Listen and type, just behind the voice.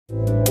The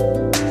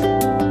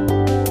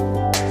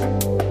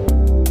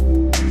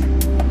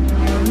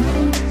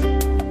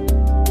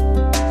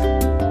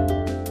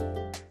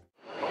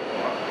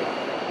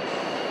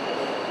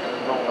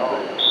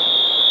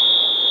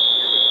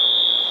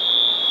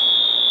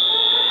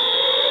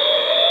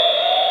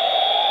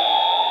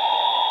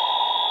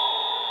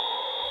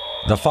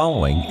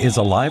following is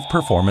a live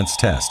performance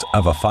test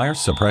of a fire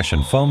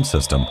suppression foam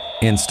system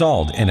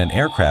installed in an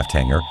aircraft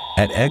hangar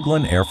at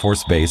Eglin Air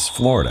Force Base,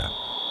 Florida.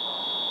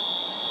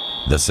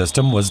 The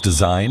system was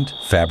designed,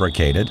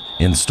 fabricated,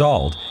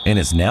 installed, and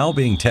is now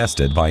being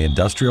tested by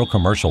Industrial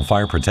Commercial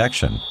Fire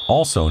Protection,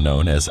 also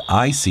known as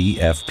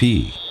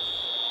ICFP.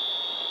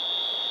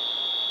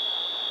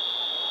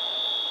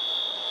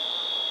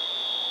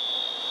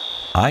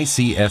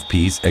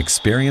 ICFP's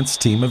experienced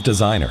team of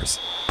designers,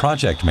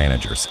 project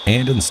managers,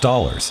 and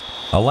installers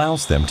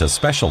allows them to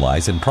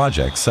specialize in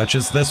projects such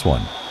as this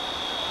one.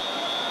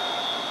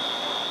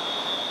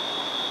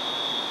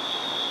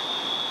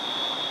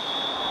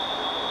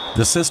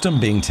 The system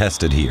being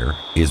tested here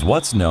is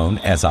what's known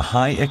as a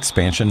high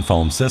expansion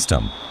foam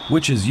system,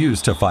 which is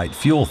used to fight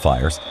fuel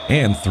fires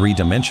and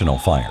three-dimensional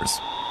fires.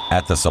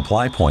 At the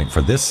supply point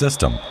for this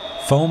system,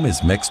 foam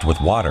is mixed with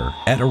water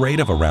at a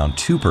rate of around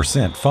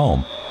 2%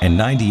 foam and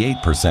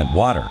 98%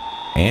 water,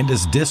 and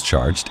is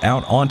discharged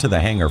out onto the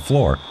hangar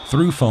floor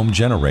through foam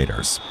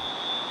generators.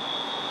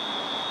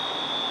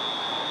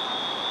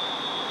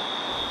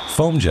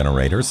 Foam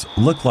generators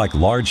look like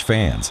large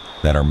fans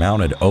that are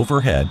mounted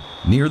overhead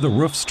near the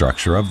roof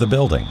structure of the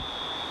building.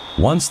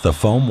 Once the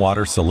foam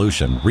water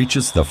solution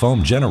reaches the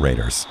foam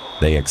generators,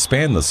 they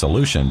expand the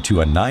solution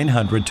to a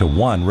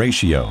 900-to-1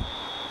 ratio.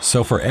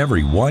 So for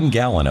every 1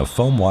 gallon of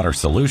foam water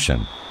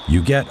solution,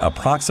 you get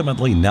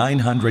approximately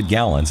 900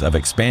 gallons of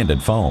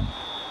expanded foam.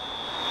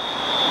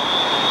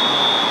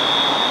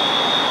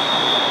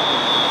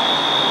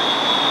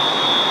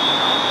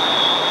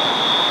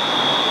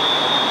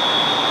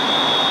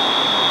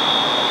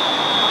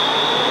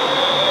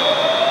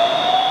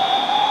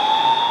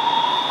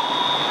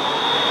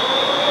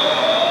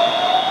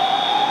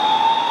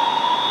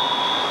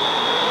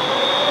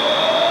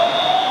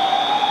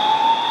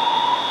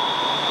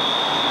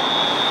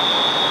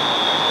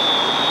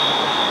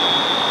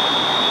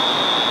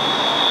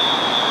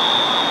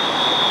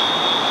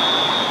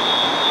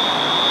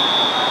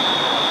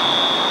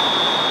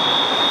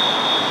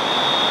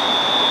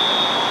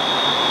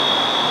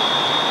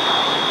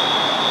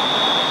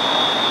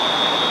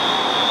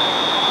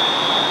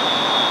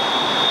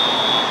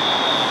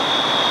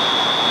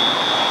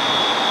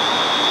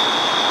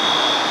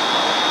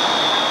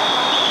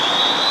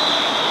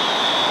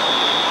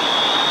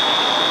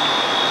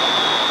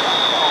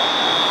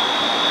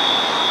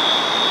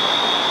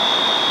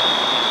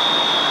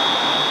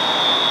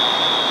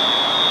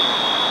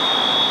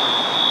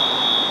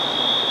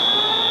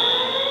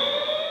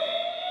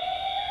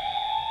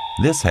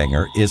 This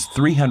hangar is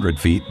 300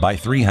 feet by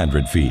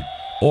 300 feet,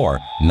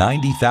 or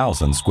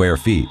 90,000 square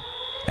feet.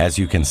 As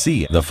you can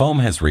see, the foam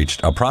has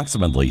reached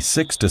approximately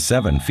 6 to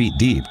 7 feet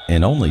deep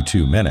in only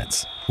 2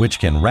 minutes, which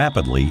can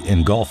rapidly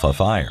engulf a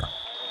fire.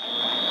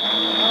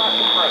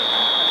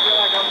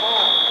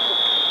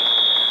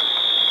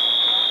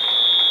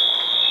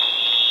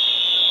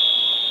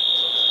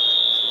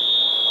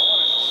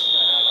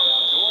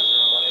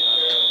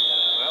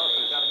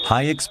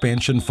 High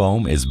expansion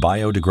foam is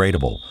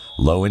biodegradable,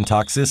 low in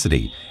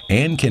toxicity,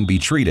 and can be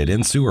treated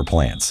in sewer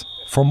plants.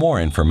 For more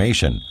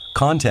information,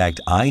 contact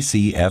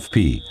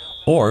ICFP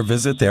or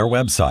visit their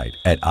website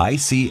at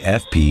icfpinc.com.